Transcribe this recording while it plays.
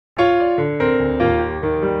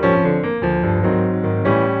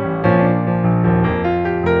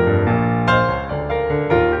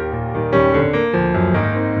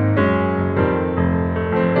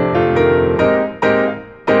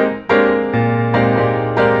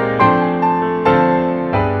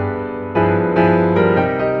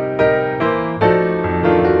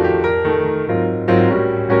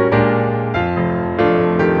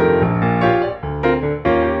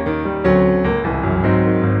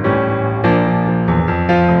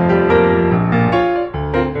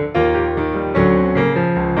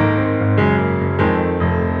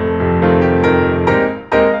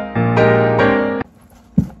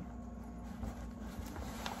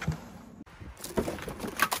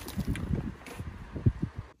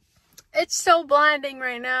It's so blinding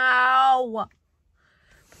right now.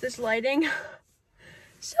 This lighting,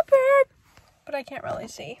 superb, but I can't really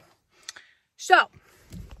see. So,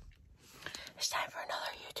 it's time for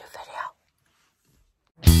another YouTube video.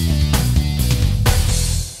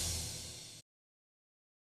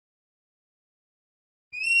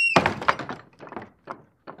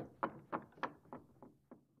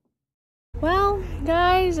 Well,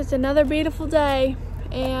 guys, it's another beautiful day,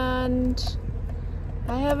 and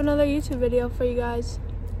I have another YouTube video for you guys.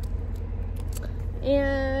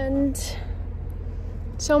 And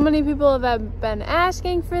so many people have been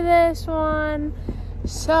asking for this one.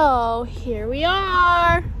 So here we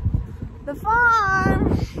are, the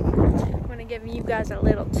farm. I'm gonna give you guys a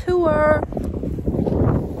little tour.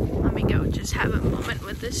 Let me go just have a moment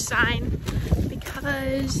with this sign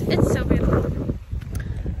because it's so beautiful.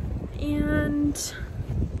 And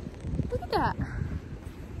look at that.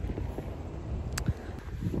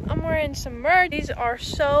 I'm wearing some merch. These are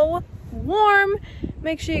so warm.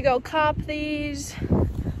 Make sure you go cop these.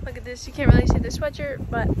 Look at this. You can't really see the sweatshirt,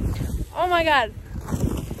 but oh my god.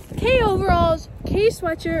 K overalls, K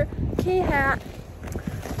sweatshirt, K hat.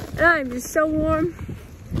 And I'm just so warm.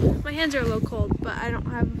 My hands are a little cold, but I don't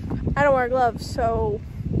wear gloves, so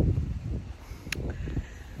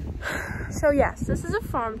yes, this is a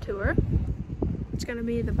farm tour. It's gonna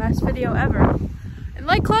be the best video ever. And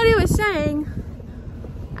like Claudia was saying,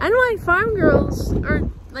 Nyfarmgirls, or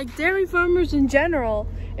like dairy farmers in general,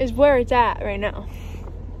 is where it's at right now.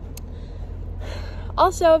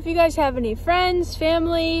 Also, if you guys have any friends,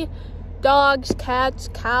 family, dogs, cats,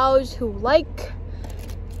 cows who like,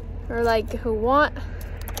 or like who want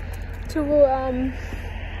to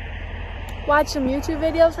watch some YouTube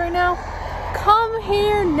videos right now, come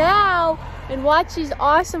here now and watch these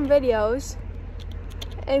awesome videos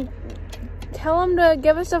and tell them to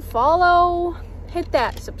give us a follow. Hit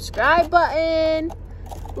that subscribe button,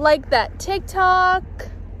 like that TikTok.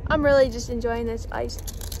 I'm really just enjoying this ice.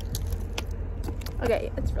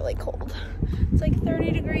 Okay, it's really cold. It's like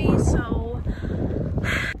 30 degrees, so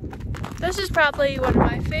this is probably one of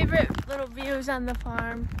my favorite little views on the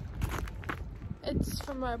farm. It's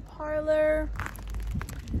from our parlor.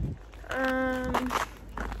 That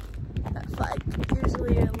flag,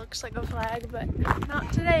 usually it looks like a flag, but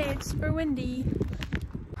not today, it's super windy.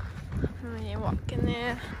 Let me walk in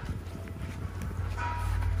there.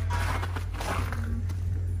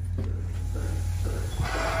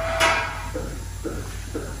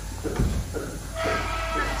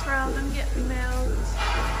 That's where all them get mailed.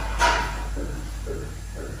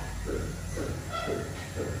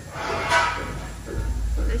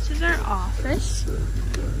 This is our office.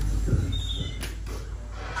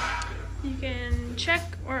 You can check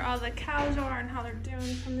where all the cows are and how they're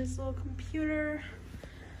doing from this little computer.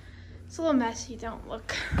 It's a little messy, don't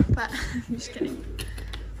look, but I'm just kidding.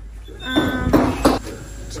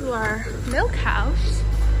 To our milk house.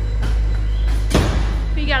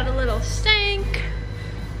 We got a little sink.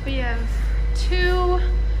 We have 2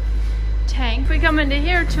 tanks. We come into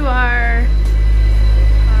here to our,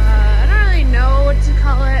 I don't really know what to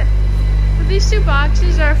call it, but these 2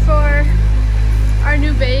 boxes are for our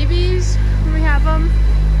new babies when we have them.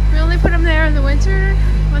 We only put them there in the winter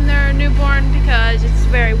when they're newborn because it's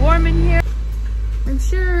very warm in here. I'm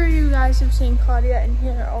sure you guys have seen Claudia in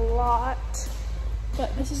here a lot,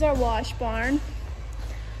 but this is our wash barn.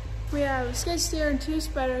 We have a skid steer and 2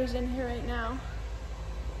 spreaders in here right now.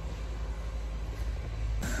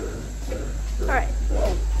 All right,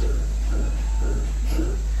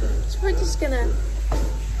 so we're just gonna,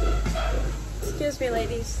 excuse me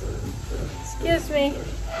ladies, excuse me.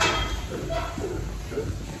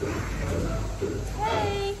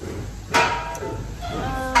 Hey.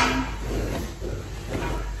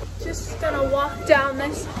 Just gonna walk down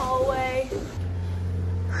this hallway,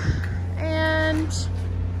 and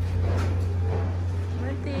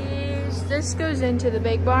with these, this goes into the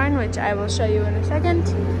big barn, which I will show you in a second.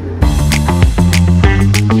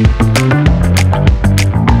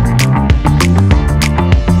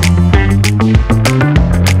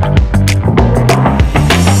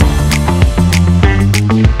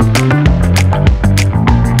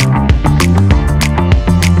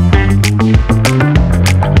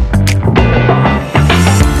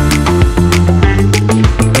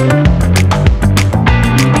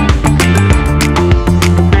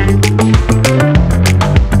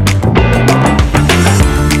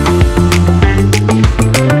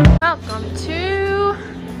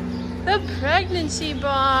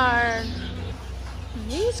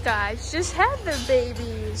 guys just had their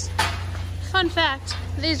babies. Fun fact,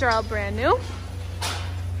 these are all brand new.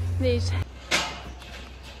 These.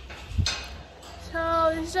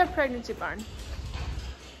 So this is our pregnancy barn.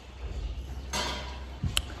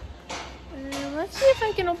 And let's see if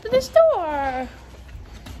I can open this door.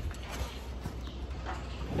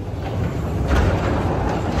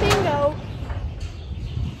 Bingo.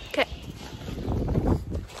 Okay.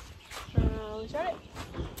 Let's try it.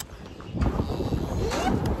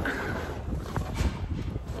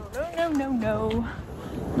 No.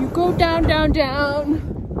 You go down, down, down.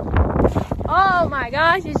 Oh my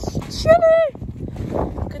gosh, it's chilly.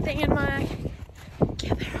 Good thing in my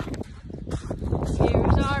camera.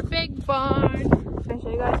 Here's our big barn. I'll show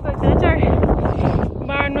you guys quick. That's our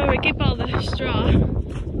barn where we keep all the straw.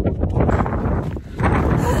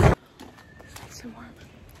 Some more.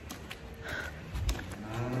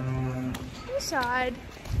 Inside.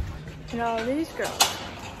 And all these girls.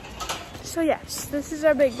 So yes, this is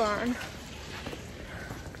our big barn.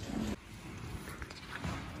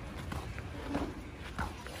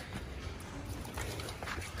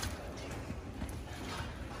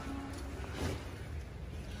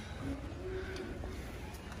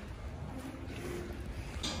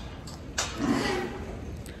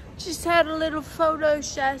 Just had a little photo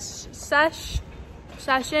session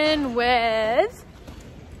with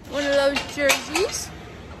one of those jerseys.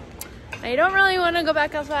 I don't really want to go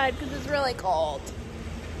back outside because it's really cold.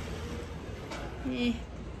 Let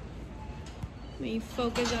me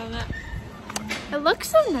focus on that. It looks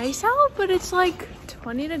so nice out, but it's like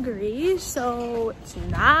 20 degrees, so it's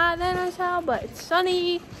not that nice out, but it's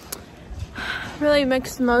sunny. Really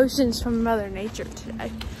mixed emotions from Mother Nature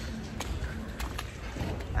today.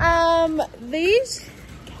 These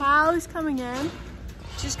cows coming in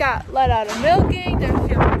just got let out of milking. They're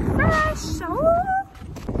feeling fresh. So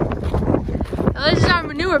now, this is our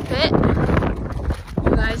manure pit.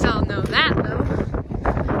 You guys all know that though.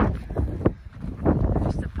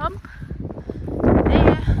 There's the pump.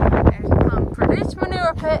 There's the pump for this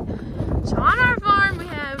manure pit. So on our farm we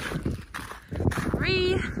have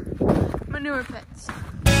 3 manure pits.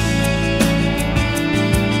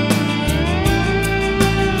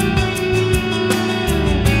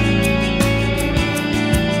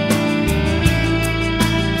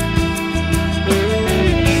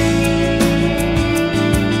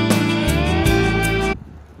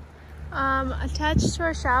 Attached to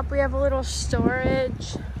our shop, we have a little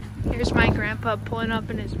storage. Here's my grandpa pulling up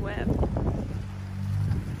in his whip.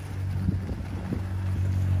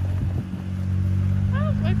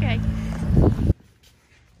 Oh, okay.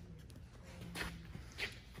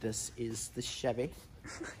 This is the Chevy.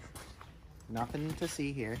 Nothing to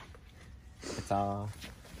see here. It's all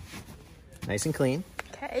nice and clean.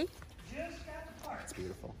 Okay. It's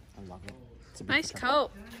beautiful. I love it. It's a Nice beautiful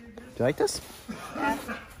coat. Do you like this? Yeah.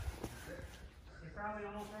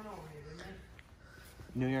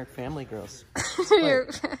 New York family girls.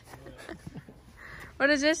 What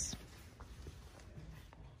is this?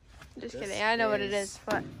 Just This kidding. I know what it is.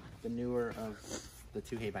 What? The newer of the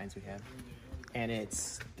 2 hay binds we have. And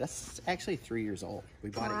that's actually 3 years old. We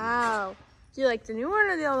bought it. Wow. Do you like the new one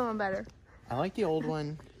or the old one better? I like the old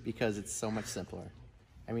one because it's so much simpler.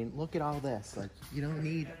 I mean, look at all this. Like, you don't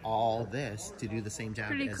need all this to do the same job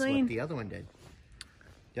Pretty as clean. what the other one did.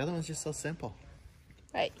 The other one's just so simple.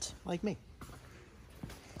 Right. Like me.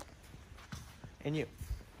 And you.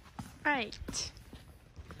 Right.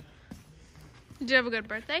 Did you have a good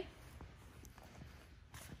birthday?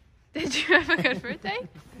 Did you have a good birthday?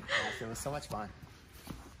 Yes, it was so much fun.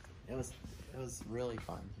 It was really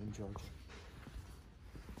fun in Georgia.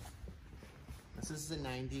 This is the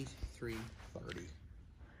 9330.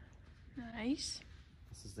 Nice.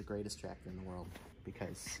 This is the greatest tractor in the world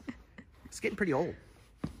because it's getting pretty old.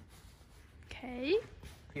 Okay.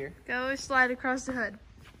 Here. Go slide across the hood.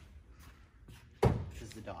 This is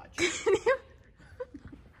the Dodge.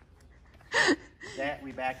 That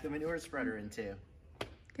we backed the manure spreader into.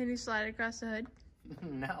 Can you slide across the hood?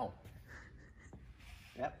 No.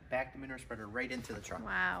 Yep, back the manure spreader right into the truck.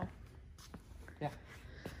 Wow. Yeah.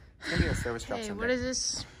 It's gonna be a service truck Okay, someday. what is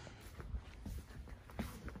this?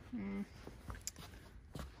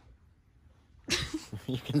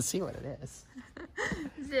 You can see what it is.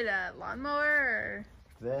 Is it a lawnmower or?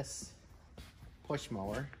 This push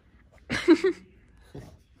mower.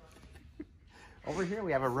 Over here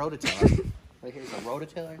we have a rototiller. Right here's a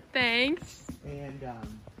rototiller. Thanks. And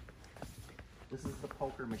this is the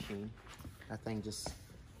poker machine. That thing just,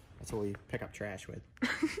 that's what we pick up trash with.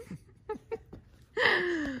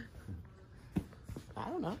 I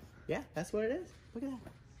don't know. Yeah, that's what it is. Look at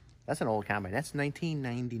that. That's an old combine. That's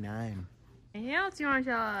 1999. Anything else you want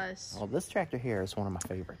to tell us? Well, this tractor here is one of my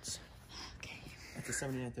favorites. Okay. It's a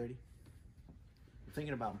 7930. I'm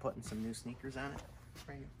thinking about putting some new sneakers on it.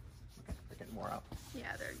 Right here. Okay, they're getting more up.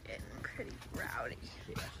 Yeah, they're getting pretty rowdy.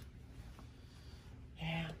 Yeah.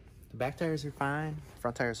 Yeah. The back tires are fine.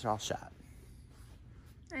 Front tires are all shot.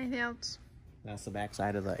 Anything else? That's the back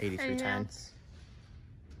side of the 8310. Anything else?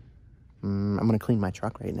 I'm gonna clean my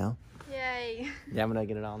truck right now. Yay. Yeah, I'm gonna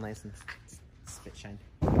get it all nice and spit shiny.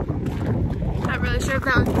 Not really sure if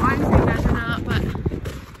that was blind for you guys or not, but.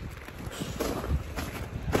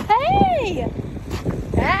 Hey!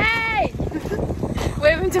 Hey!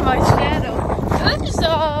 Waving to my shadow. So this is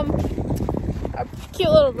a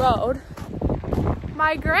cute little road.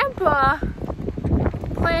 My grandpa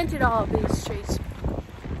planted all of these trees.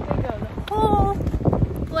 They go the whole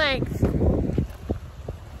length.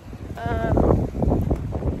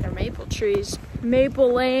 They're maple trees.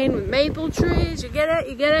 Maple lane with maple trees. You get it?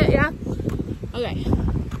 You get it? Yeah? Okay.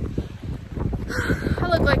 I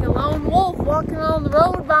look like a lone wolf walking on the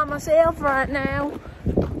road by myself right now.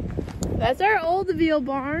 That's our old veal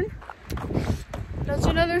barn. That's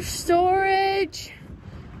another storage.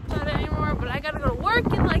 Not anymore, but I gotta go to work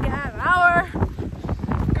in like a half hour.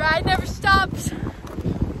 Ride never stops.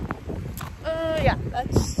 Yeah,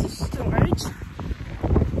 that's the storage.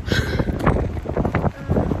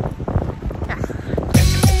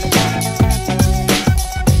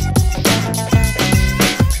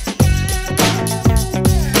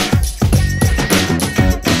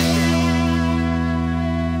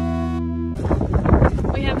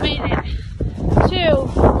 We have made it to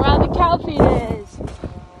where the cow feed is.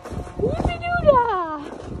 Whoopie-doo-dah!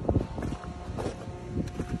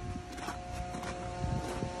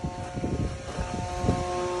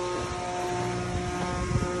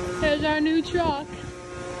 There's our new truck.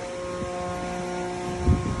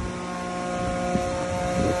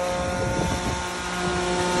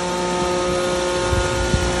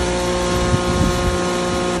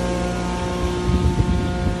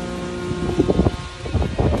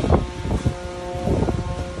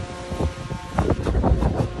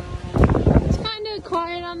 It's kind of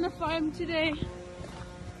quiet on the farm today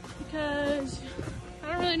because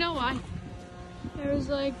I don't really know why. There was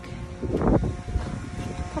like a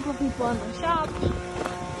couple of people in my shop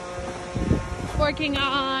working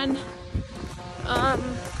on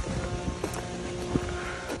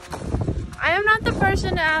I am not the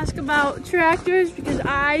person to ask about tractors because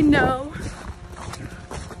I know.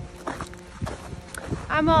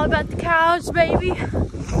 I'm all about the cows, baby.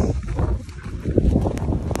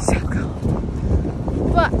 So cool.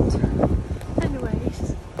 But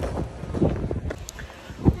anyways,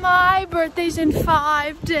 my birthday's in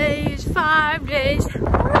 5 days. 5 days.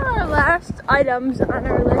 One of our last items on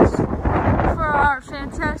our list for our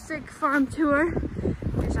fantastic farm tour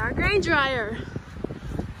is our grain dryer.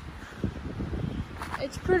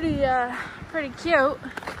 It's pretty cute.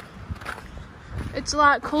 It's a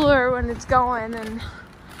lot cooler when it's going and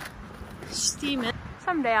steaming.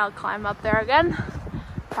 Someday I'll climb up there again.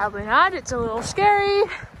 Probably not. It's a little scary.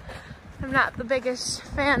 I'm not the biggest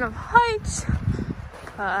fan of heights.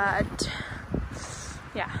 But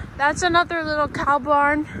yeah, that's another little cow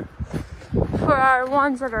barn for our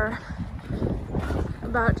ones that are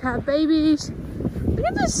about to have babies. Look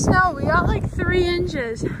at the snow. We got like 3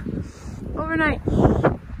 inches overnight.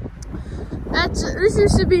 This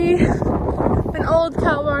used to be an old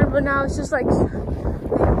cow barn, but now it's just like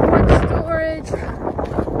wood storage.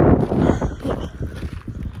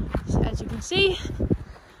 So as you can see,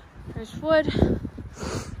 there's wood.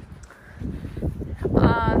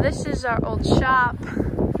 This is our old shop.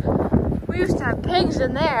 We used to have pigs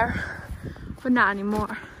in there, but not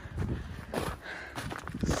anymore.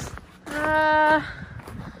 I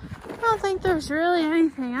don't think there's really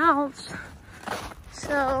anything else.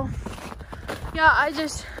 So, yeah, I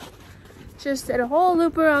just did a whole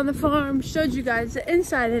loop around the farm, showed you guys the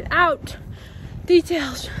inside and out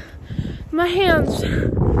details. My hands are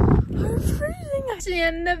freezing. That's the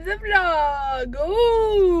end of the vlog.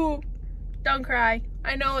 Ooh, don't cry.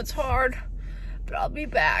 I know it's hard, but I'll be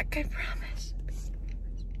back. I promise.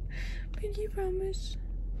 Pinky promise.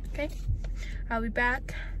 Okay, I'll be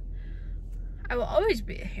back. I will always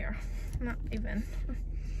be here. Not even.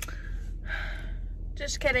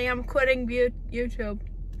 Just kidding. I'm quitting YouTube.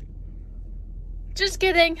 Just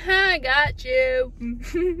kidding. I got you.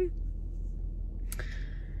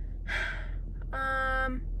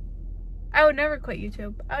 I would never quit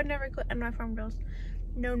YouTube. I would never quit Nyfarmgirls.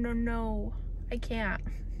 No, no, no. I can't.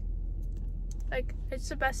 Like, it's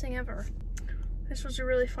the best thing ever. This was a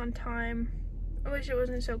really fun time. I wish it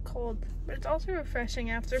wasn't so cold, but it's also refreshing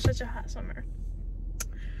after such a hot summer.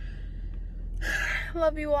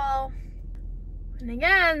 love you all. And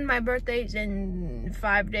again, my birthday's in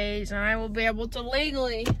 5 days, and I will be able to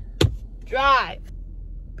legally drive.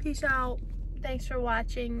 Peace out. Thanks for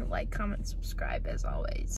watching. Like, comment, subscribe as always.